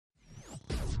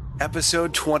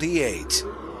Episode 28.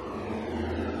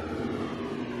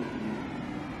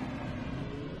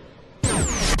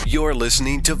 You're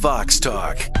listening to Vox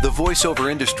Talk, the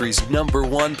voiceover industry's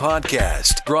 #1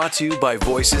 podcast, brought to you by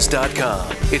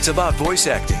Voices.com. It's about voice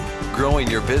acting, growing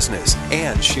your business,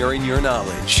 and sharing your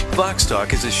knowledge. Vox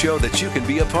Talk is a show that you can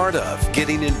be a part of.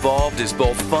 Getting involved is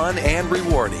both fun and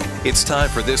rewarding. It's time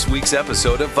for this week's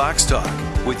episode of Vox Talk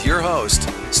with your host,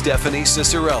 Stephanie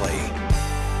Ciccarelli.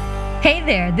 Hey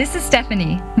there, this is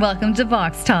Stephanie. Welcome to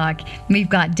Vox Talk. We've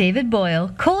got David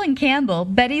Boyle, Colin Campbell,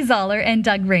 Betty Zoller, and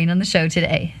Doug Rain on the show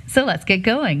today. So let's get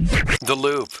going. The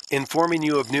Loop, informing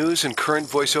you of news and current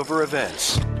voiceover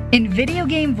events. In video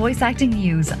game voice acting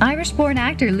news, Irish-born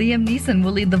actor Liam Neeson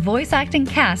will lead the voice acting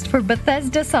cast for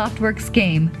Bethesda Softworks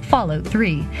game Fallout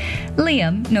 3.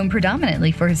 Liam, known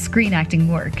predominantly for his screen acting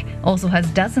work, also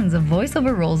has dozens of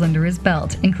voiceover roles under his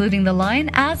belt, including the Lion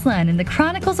Aslan in The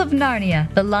Chronicles of Narnia,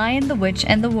 The Lion, the Witch,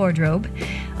 and the Wardrobe,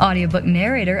 audiobook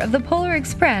narrator of The Polar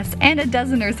Express, and a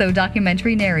dozen or so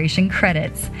documentary narration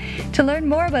credits. To learn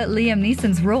more about Liam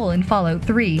Neeson's role in Fallout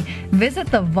 3, visit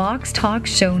the Vox Talk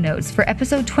show notes for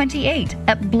episode 28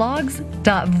 at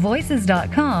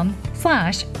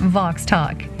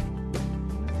blogs.voices.com/VoxTalk.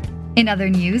 In other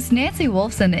news, Nancy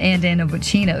Wolfson and Anna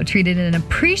Buccino treated an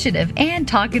appreciative and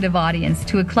talkative audience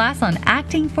to a class on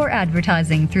acting for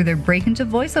advertising through their Break Into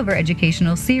Voiceover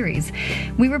educational series.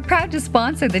 We were proud to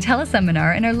sponsor the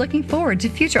teleseminar and are looking forward to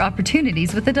future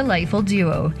opportunities with the delightful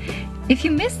duo. If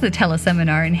you missed the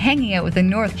teleseminar and hanging out with the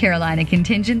North Carolina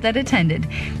contingent that attended,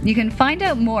 you can find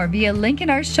out more via a link in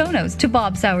our show notes to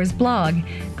Bob Sauer's blog.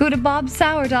 Go to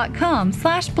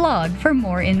bobsauer.com/blog for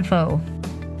more info.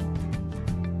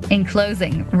 In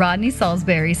closing, Rodney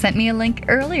Salisbury sent me a link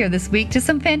earlier this week to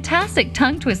some fantastic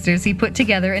tongue twisters he put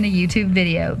together in a YouTube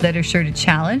video that are sure to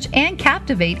challenge and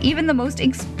captivate even the most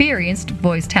experienced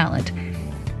voice talent.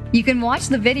 You can watch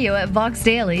the video at Vox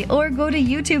Daily or go to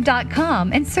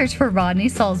youtube.com and search for Rodney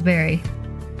Salisbury.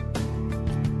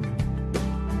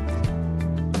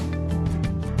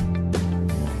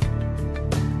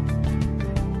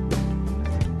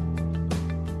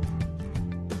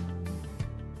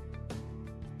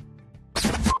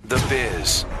 The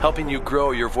Biz, helping you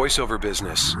grow your voiceover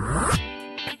business.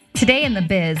 Today in the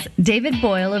biz, David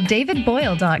Boyle of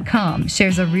davidboyle.com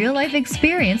shares a real-life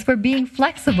experience where being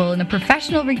flexible in a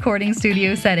professional recording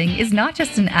studio setting is not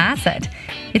just an asset,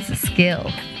 it's a skill.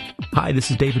 Hi,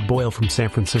 this is David Boyle from San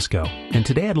Francisco, and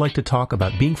today I'd like to talk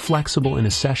about being flexible in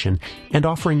a session and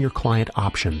offering your client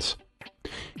options.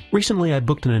 Recently, I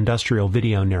booked an industrial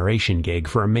video narration gig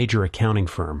for a major accounting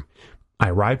firm. I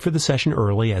arrived for the session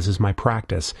early, as is my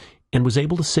practice, and was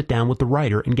able to sit down with the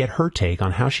writer and get her take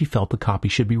on how she felt the copy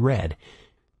should be read.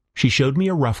 She showed me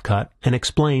a rough cut and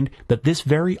explained that this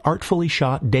very artfully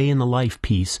shot day-in-the-life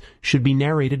piece should be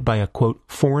narrated by a, quote,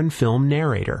 foreign film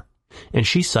narrator, and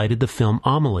she cited the film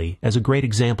Amelie as a great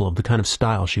example of the kind of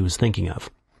style she was thinking of.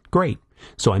 Great.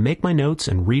 So I make my notes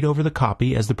and read over the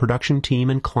copy as the production team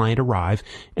and client arrive,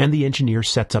 and the engineer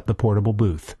sets up the portable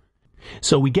booth.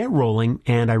 So we get rolling,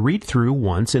 and I read through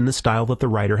once in the style that the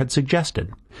writer had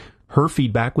suggested. Her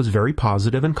feedback was very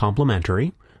positive and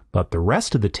complimentary, but the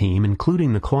rest of the team,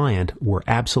 including the client, were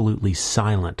absolutely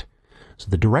silent. So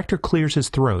the director clears his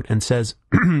throat and says,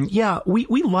 yeah, we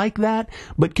like that,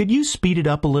 but could you speed it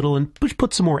up a little and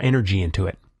put some more energy into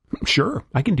it? Sure,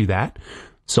 I can do that.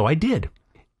 So I did.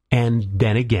 And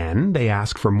then again, they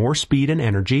asked for more speed and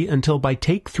energy until by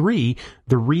take 3,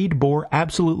 the read bore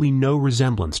absolutely no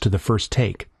resemblance to the first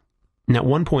take. And at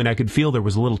one point, I could feel there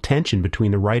was a little tension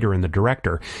between the writer and the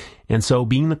director. And so,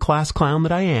 being the class clown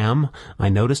that I am, I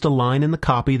noticed a line in the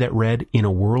copy that read, "In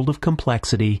a world of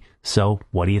complexity." So,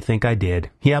 what do you think I did?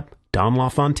 Yep, Don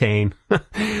LaFontaine.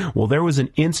 Well, there was an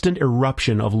instant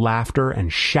eruption of laughter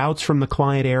and shouts from the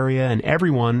client area, and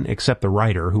everyone, except the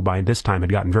writer, who by this time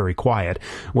had gotten very quiet,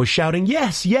 was shouting,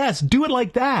 "Yes, yes, do it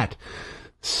like that!"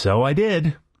 So I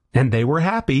did, and they were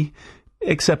happy,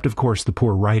 except, of course, the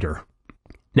poor writer.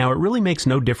 Now, it really makes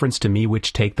no difference to me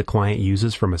which take the client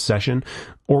uses from a session,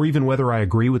 or even whether I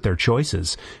agree with their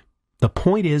choices. The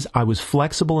point is, I was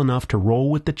flexible enough to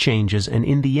roll with the changes and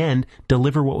in the end,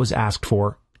 deliver what was asked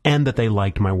for, and that they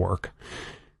liked my work.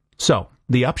 So,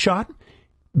 the upshot?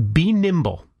 Be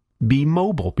nimble. Be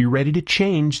mobile. Be ready to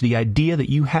change the idea that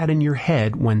you had in your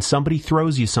head when somebody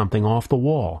throws you something off the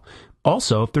wall.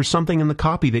 Also, if there's something in the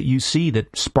copy that you see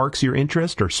that sparks your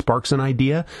interest or sparks an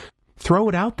idea, throw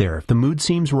it out there. If the mood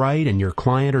seems right and your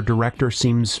client or director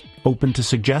seems open to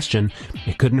suggestion,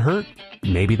 it couldn't hurt.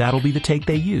 Maybe that'll be the take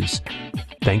they use.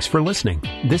 Thanks for listening.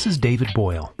 This is David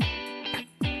Boyle.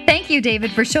 Thank Thank you,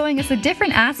 David, for showing us a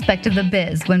different aspect of the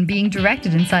biz when being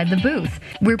directed inside the booth.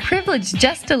 We're privileged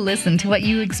just to listen to what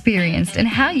you experienced and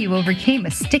how you overcame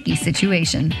a sticky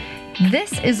situation.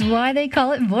 This is why they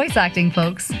call it voice acting,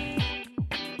 folks.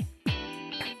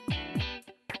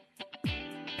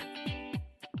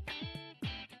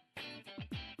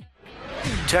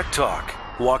 Tech Talk,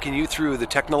 walking you through the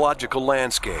technological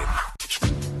landscape.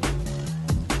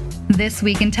 This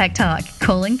week in Tech Talk,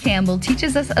 Colin Campbell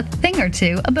teaches us a thing or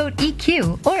two about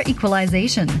EQ, or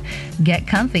equalization. Get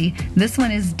comfy. This one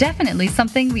is definitely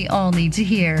something we all need to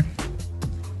hear.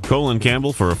 Colin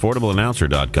Campbell for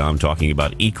AffordableAnnouncer.com talking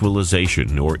about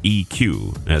equalization, or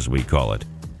EQ, as we call it.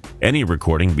 Any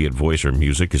recording, be it voice or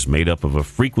music, is made up of a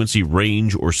frequency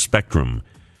range or spectrum,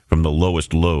 from the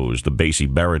lowest lows, the bassy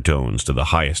baritones, to the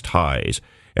highest highs,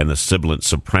 and the sibilant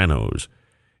sopranos.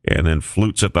 And then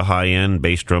flutes at the high end,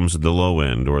 bass drums at the low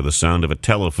end, or the sound of a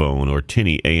telephone or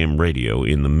tinny AM radio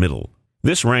in the middle.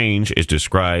 This range is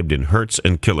described in hertz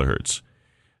and kilohertz.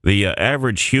 The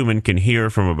average human can hear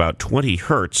from about 20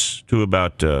 hertz to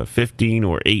about 15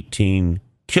 or 18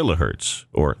 kilohertz,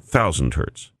 or 1,000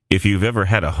 hertz. If you've ever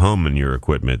had a hum in your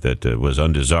equipment that was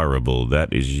undesirable,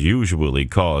 that is usually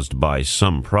caused by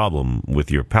some problem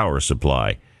with your power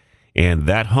supply, and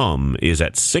that hum is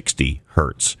at 60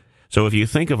 hertz. So if you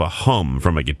think of a hum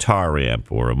from a guitar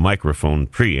amp or a microphone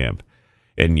preamp,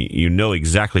 and you know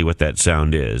exactly what that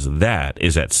sound is, that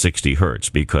is at 60 hertz,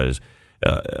 because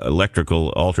electrical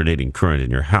alternating current in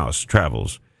your house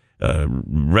travels,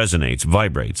 resonates,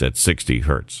 vibrates at 60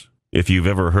 hertz. If you've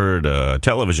ever heard a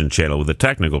television channel with a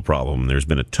technical problem, there's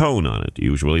been a tone on it.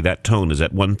 Usually that tone is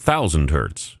at 1,000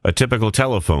 hertz. A typical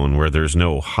telephone where there's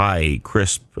no high,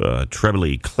 crisp,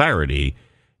 trebly clarity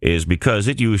is because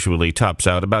it usually tops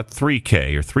out about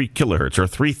 3K or 3 kilohertz or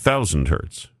 3,000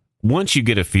 hertz. Once you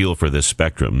get a feel for this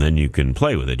spectrum, then you can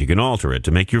play with it. You can alter it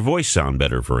to make your voice sound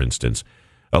better, for instance.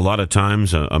 A lot of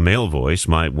times, a male voice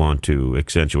might want to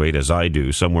accentuate, as I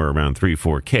do, somewhere around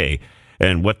 3-4K,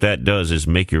 and what that does is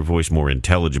make your voice more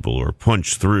intelligible or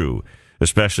punch through,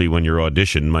 especially when your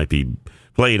audition might be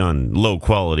played on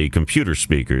low-quality computer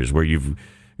speakers where you've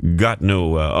got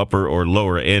no upper or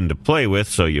lower end to play with,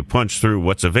 so you punch through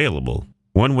what's available.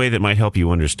 One way that might help you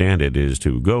understand it is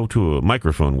to go to a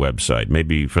microphone website,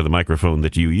 maybe for the microphone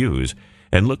that you use,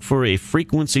 and look for a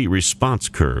frequency response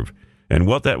curve. And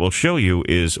what that will show you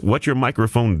is what your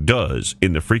microphone does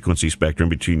in the frequency spectrum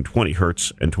between 20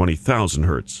 hertz and 20,000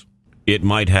 hertz. It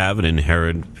might have an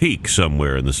inherent peak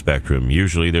somewhere in the spectrum.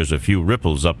 Usually there's a few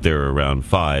ripples up there around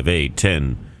 5, 8,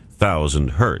 10,000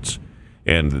 hertz.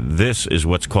 And this is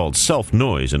what's called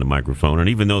self-noise in a microphone. And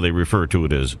even though they refer to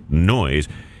it as noise,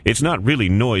 it's not really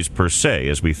noise per se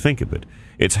as we think of it.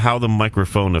 It's how the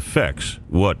microphone affects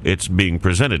what it's being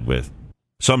presented with.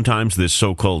 Sometimes this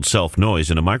so-called self-noise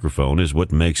in a microphone is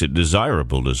what makes it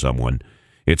desirable to someone.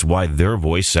 It's why their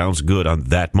voice sounds good on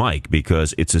that mic,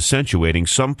 because it's accentuating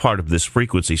some part of this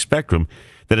frequency spectrum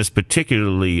that is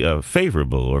particularly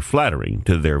favorable or flattering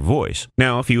to their voice.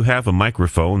 Now, if you have a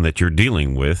microphone that you're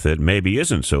dealing with that maybe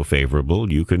isn't so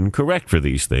favorable, you can correct for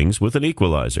these things with an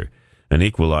equalizer. An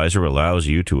equalizer allows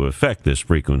you to affect this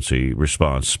frequency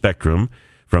response spectrum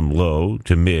from low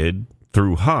to mid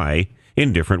through high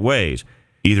in different ways.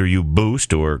 Either you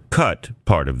boost or cut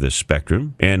part of this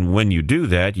spectrum, and when you do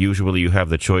that, usually you have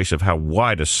the choice of how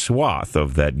wide a swath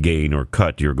of that gain or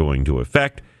cut you're going to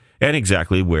affect, and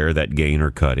exactly where that gain or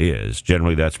cut is.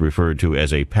 Generally, that's referred to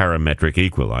as a parametric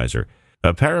equalizer.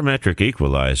 A parametric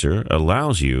equalizer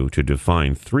allows you to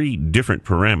define 3 different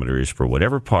parameters for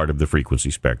whatever part of the frequency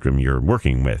spectrum you're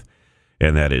working with,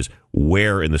 and that is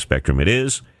where in the spectrum it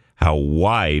is, how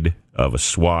wide of a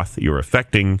swath you're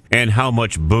affecting, and how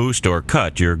much boost or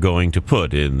cut you're going to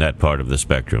put in that part of the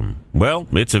spectrum. Well,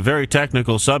 it's a very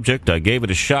technical subject. I gave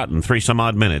it a shot in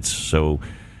 3-some-odd minutes, so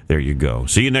there you go.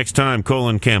 See you next time.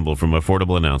 Colin Campbell from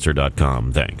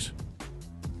AffordableAnnouncer.com. Thanks.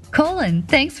 Colin,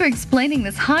 thanks for explaining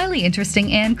this highly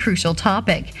interesting and crucial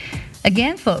topic.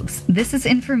 Again, folks, this is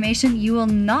information you will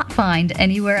not find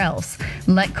anywhere else.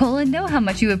 Let Colin know how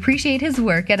much you appreciate his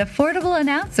work at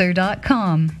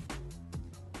AffordableAnnouncer.com.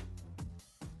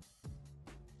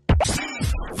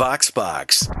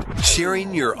 VoxBox,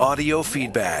 sharing your audio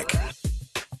feedback.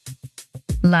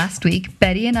 Last week,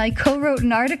 Betty and I co-wrote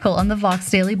an article on the Vox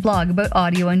Daily blog about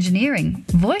audio engineering,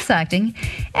 voice acting,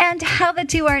 and how the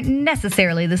two aren't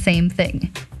necessarily the same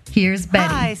thing. Here's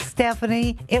Betty. Hi,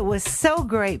 Stephanie. It was so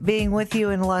great being with you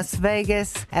in Las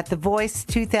Vegas at the Voice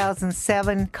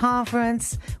 2007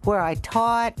 conference where I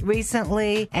taught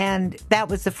recently, and that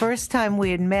was the first time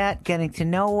we had met, getting to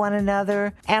know one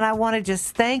another. And I want to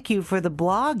just thank you for the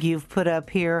blog you've put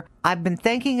up here. I've been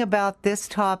thinking about this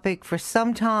topic for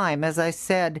some time, as I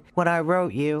said when I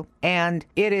wrote you, and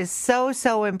it is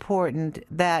so important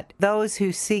that those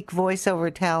who seek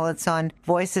voiceover talents on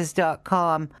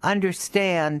voices.com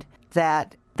understand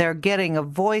that they're getting a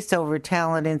voiceover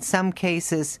talent, in some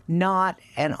cases, not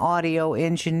an audio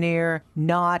engineer,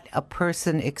 not a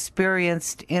person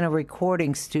experienced in a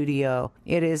recording studio.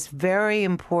 It is very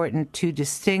important to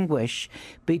distinguish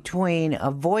between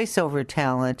a voiceover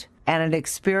talent and an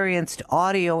experienced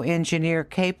audio engineer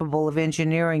capable of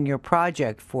engineering your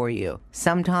project for you.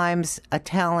 Sometimes a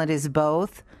talent is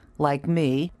both, like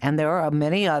me, and there are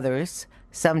many others.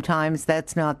 Sometimes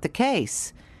that's not the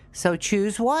case. So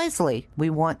choose wisely. We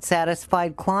want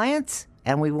satisfied clients,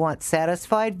 and we want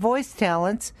satisfied voice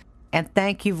talents. And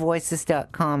thank you,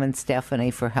 Voices.com and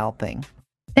Stephanie, for helping.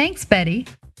 Thanks, Betty.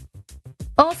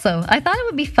 Also, I thought it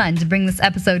would be fun to bring this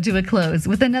episode to a close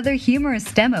with another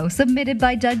humorous demo submitted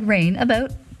by Doug Rain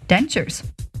about dentures.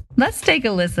 Let's take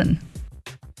a listen.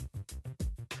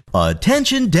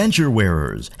 Attention denture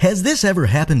wearers. Has this ever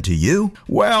happened to you?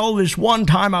 Well, this one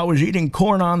time I was eating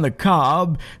corn on the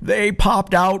cob, they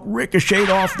popped out, ricocheted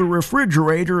off the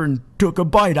refrigerator, and took a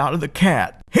bite out of the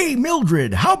cat. Hey,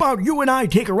 Mildred, how about you and I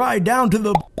take a ride down to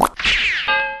the...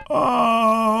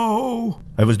 Oh!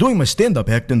 I was doing my stand-up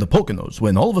act in the Poconos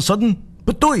when all of a sudden,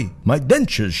 patoy, my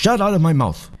dentures shot out of my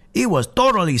mouth. It was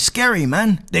totally scary,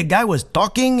 man. The guy was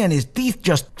talking and his teeth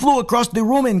just flew across the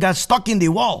room and got stuck in the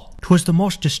wall. 'Twas the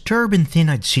most disturbing thing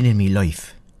I'd seen in me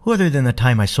life, other than the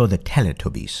time I saw the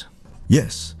Teletubbies.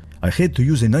 Yes, I had to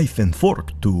use a knife and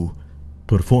fork to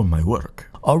perform my work.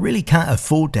 I really can't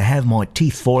afford to have my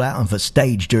teeth fall out on the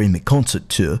stage during my concert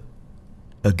tour.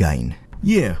 Again.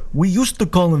 Yeah, we used to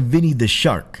call him Vinny the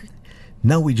Shark.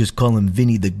 Now we just call him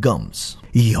Vinny the Gums.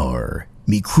 Yar.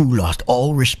 Me crew lost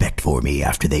all respect for me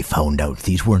after they found out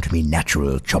these weren't me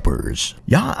natural choppers.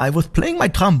 Yeah, I was playing my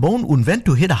trombone and went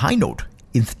to hit a high note.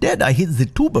 Instead, I hit the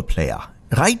tuba player,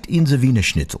 right in the Wiener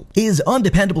Schnitzel. Is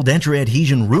undependable denture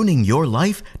adhesion ruining your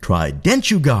life? Try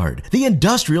DentuGuard, the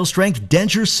industrial strength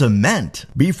denture cement.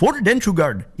 Before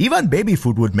DentuGuard, even baby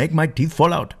food would make my teeth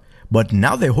fall out. But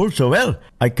now they hold so well,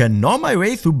 I can gnaw my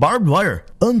way through barbed wire.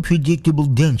 Unpredictable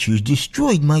dentures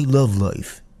destroyed my love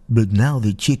life. But now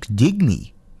the chicks dig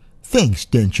me. Thanks,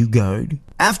 DentuGuard.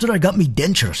 After I got me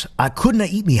dentures, I couldn't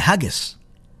eat me haggis.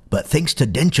 But thanks to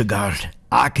DentuGuard,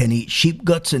 I can eat sheep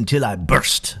guts until I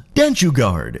burst.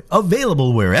 DentuGuard,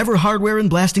 available wherever hardware and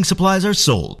blasting supplies are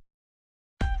sold.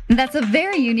 That's a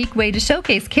very unique way to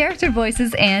showcase character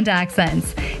voices and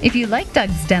accents. If you like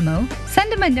Doug's demo,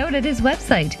 send him a note at his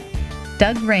website,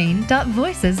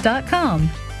 dougrain.voices.com.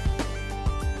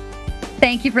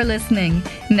 Thank you for listening.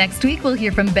 Next week, we'll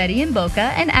hear from Betty and Boca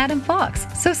and Adam Fox,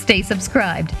 so stay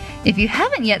subscribed. If you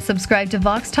haven't yet subscribed to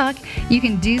Vox Talk, you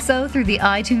can do so through the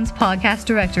iTunes podcast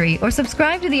directory or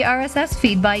subscribe to the RSS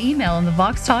feed by email on the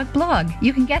Vox Talk blog.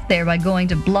 You can get there by going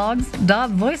to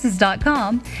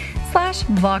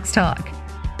blogs.voices.com/Vox Talk.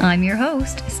 I'm your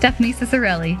host, Stephanie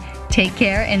Ciccarelli. Take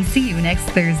care and see you next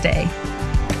Thursday.